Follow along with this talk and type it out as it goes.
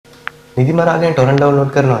නිදි මරාගෙන torrent download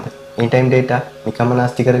කරනවද? anytime data නිකම්ම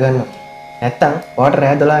නාස්ති කරගන්නවද? නැත්තම් ඔයාට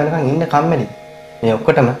රෑ 12 වෙනකන් ඉන්න කම්මැලිද? මේ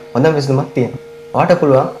ඔක්කොටම හොඳම විසඳුමක් තියෙනවා. ඔයාට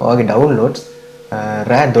පුළුවන් ඔයාගේ ඩවුන්ලෝඩ්ස්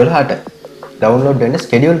රෑ 12ට ඩවුන්ලෝඩ් වෙන්න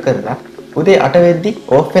ස්කෙඩියුල් කරලා උදේ 8 වෙද්දි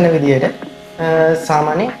ඕෆ් වෙන විදියට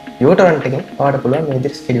සාමාන්‍ය uTorrent එකෙන් ඔයාට පුළුවන් මේ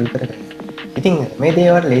විදිහට ස්කෙඩියුල් කරගන්න. ඉතින් මේ දේ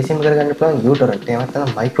ඔයාට ලේසියෙන්ම කරගන්න පුළුවන් uTorrent එහෙමත්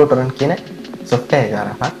නැත්නම් microtorrent කියන software එක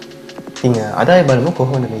හරහා. ඉතින් අද අපි බලමු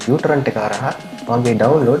කොහොමද මේ uTorrent එක හරහා ඔයාගේ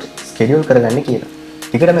ඩවුන්ලෝඩ් ස්කෙඩියුල් කරගන්නේ කියලා.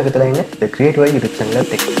 ටිකටම එකතුලා ඉන්න the creative YouTube channel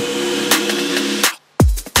එකත් එක්ක.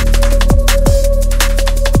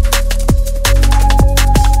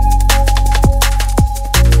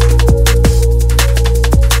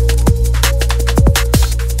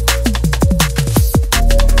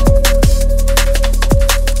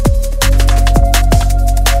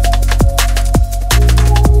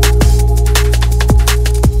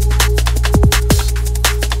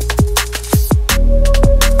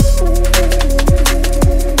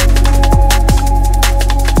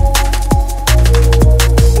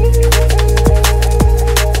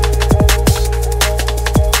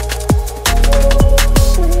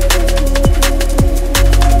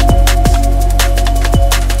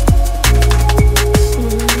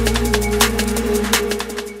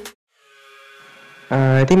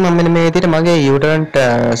 ඉතින් මම මෙන්න මේ විදිහට මගේ uTorrent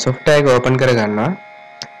software එක open කරගන්නවා.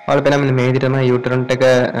 ඔයාලා පේනවා මෙන්න මේ විදිහට තමයි uTorrent එක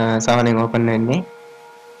සාමාන්‍යයෙන් open වෙන්නේ.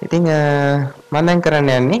 ඉතින් මම දැන්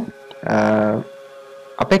කරන්න යන්නේ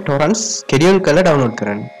අපේ torrents schedule කරලා download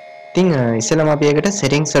කරන්න. ඉතින් ඉස්සෙල්ලාම අපි ඒකට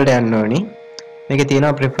settings වලට යන්න ඕනි. මේකේ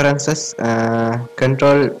තියෙනවා preferences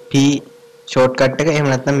control P shortcut එක. එහෙම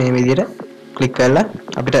නැත්නම් මේ විදිහට click කරලා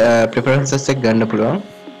අපිට preferences එක ගන්න පුළුවන්.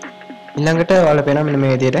 ඊළඟට ඔයාලා පේනවා මෙන්න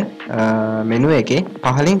මේ විදිහට menu එකේ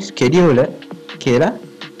පහලින් schedule කියලා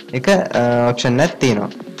එක option එකක් තියෙනවා.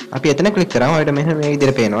 අපි එතන click කරාම ඔයාලට මෙන්න මේ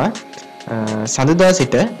විදිහට පේනවා සඳුදා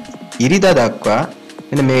සිට ඉරිදා දක්වා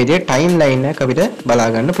මෙන්න මේ විදිහට timeline එක අපිට බලා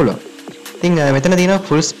ගන්න පුළුවන්. ඉතින් මෙතන තියෙනවා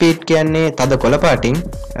full speed කියන්නේ තද කොළ පාටින්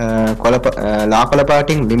ලා කොළ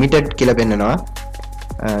පාටින් limited කියලා පෙන්නනවා.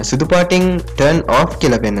 සුදු පාටින් turn off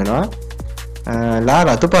කියලා පෙන්නනවා. ලා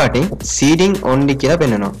රතු පාටින් seeding only කියලා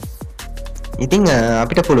පෙන්නනවා. ඉතින්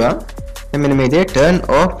අපිට පුළුවන් මෙන්න මේ විදිහට turn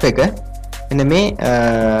off එක මෙන්න මේ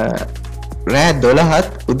රෑ 12ත්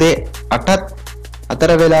උදේ 8ත්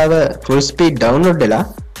අතර වෙලාව full speed download වෙලා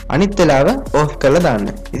අනිත් වෙලාව off කරලා දාන්න.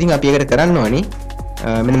 ඉතින් අපි ඒකට කරන්න ඕනි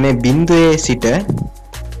මෙන්න මේ බිඳුවේ සිට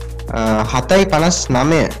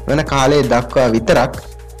 7:59 වෙන කාලය දක්වා විතරක්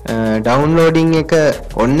downloading එක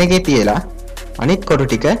on එකේ තියලා අනිත් කොටු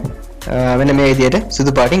ටික මෙන්න මේ විදිහට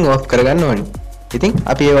සුදු පාටින් off කරගන්න ඕනි. ඉතින්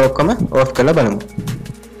අපි ඒක ඔක්කොම off කරලා බලමු.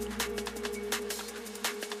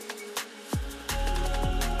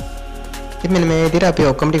 ඉතින් මෙන්න මේ විදිහට අපි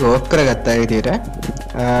ඔක්කොම ටික off කරගත්තා ඒ විදිහට.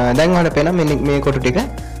 දැන් ඔයාලට පේනවා මෙන්න මේ කොටු ටික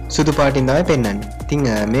සුදු පාටින් තමයි පෙන්වන්නේ. ඉතින්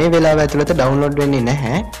මේ වෙලාව ඇතුළත download වෙන්නේ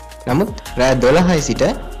නැහැ. නමුත් රෑ 12යි සිට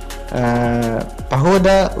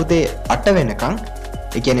පහවදා උදේ 8 වෙනකන්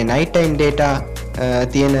ඒ කියන්නේ night time data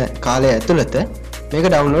තියෙන කාලය ඇතුළත මේක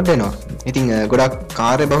download වෙනවා. ඉතින් ගොඩක්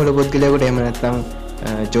කාර්ය බහුල පුද්ගලයෙකුට එහෙම නැත්නම්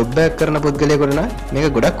ජොබ් එකක් කරන පුද්ගලයෙකුට නම් මේක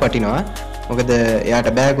ගොඩක් වටිනවා. මොකද එයාට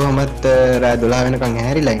බෑ කොහොමත් රෑ 12 වෙනකන්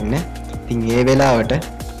ඇහැරිලා ඉන්න. ඉතින් ඒ වෙලාවට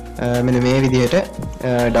මෙන්න මේ විදිහට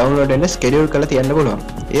download වෙන්න schedule කරලා තියන්න පුළුවන්.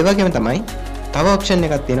 ඒ වගේම තමයි තව option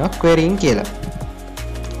එකක් තියෙනවා querying කියලා.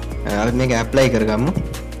 අපි මේක apply කරගමු.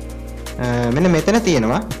 මෙන්න මෙතන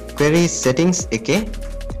තියෙනවා query settings එකේ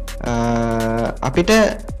අපිට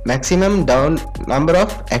maximum number of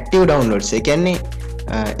active downloads ඒ කියන්නේ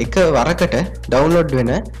එක වරකට download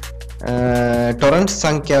වෙන torrent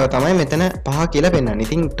සංඛ්‍යාව තමයි මෙතන 5 කියලා පෙන්නන්නේ.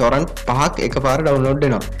 ඉතින් torrent 5ක් එකපාර download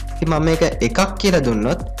වෙනවා. ඉතින් මම මේක එකක් කියලා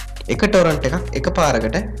දුන්නොත් එක torrent එකක්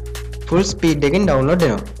එකපාරකට full speed එකෙන් download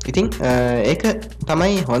වෙනවා. ඉතින් ඒක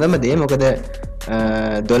තමයි හොඳම දේ. මොකද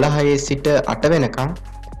 12 සිට 8 වෙනකන්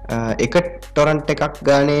එක torrent එකක්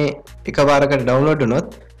ගානේ එකපාරකට download වුණොත්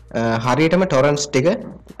හරියටම torrents ටික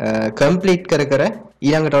complete කර කර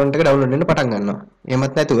ඊළඟ torrent එක download වෙන්න පටන් ගන්නවා.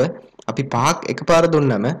 එහෙමත් නැතුව අපි පහක් එකපාර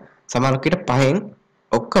දුන්නම සමහරවිට පහෙන්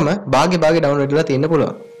ඔක්කොම භාගේ download වෙලා තියෙන්න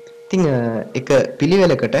පුළුවන්. ඉතින් එක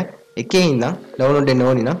පිළිවෙලකට එකේ ඉඳන් download වෙන්න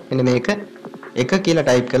ඕනි නම් මෙන්න මේක එක කියලා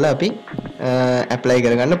type කරලා අපි apply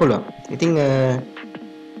කරගන්න පුළුවන්. ඉතින්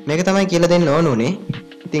මේක තමයි කියලා දෙන්න ඕන උනේ.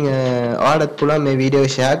 ඉතින් ඔයාලට පුළුවන් මේ වීඩියෝ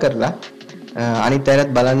එක share කරලා අනිත්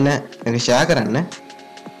අයටත් බලන්න මේක share කරන්න.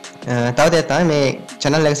 තව දෙයක් තමයි මේ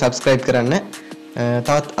channel එක subscribe කරන්න.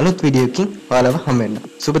 තවත් අලුත් වීඩියෝ එකකින් ඔයාලව හම්බ වෙන්න.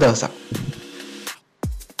 සුබ දවසක්.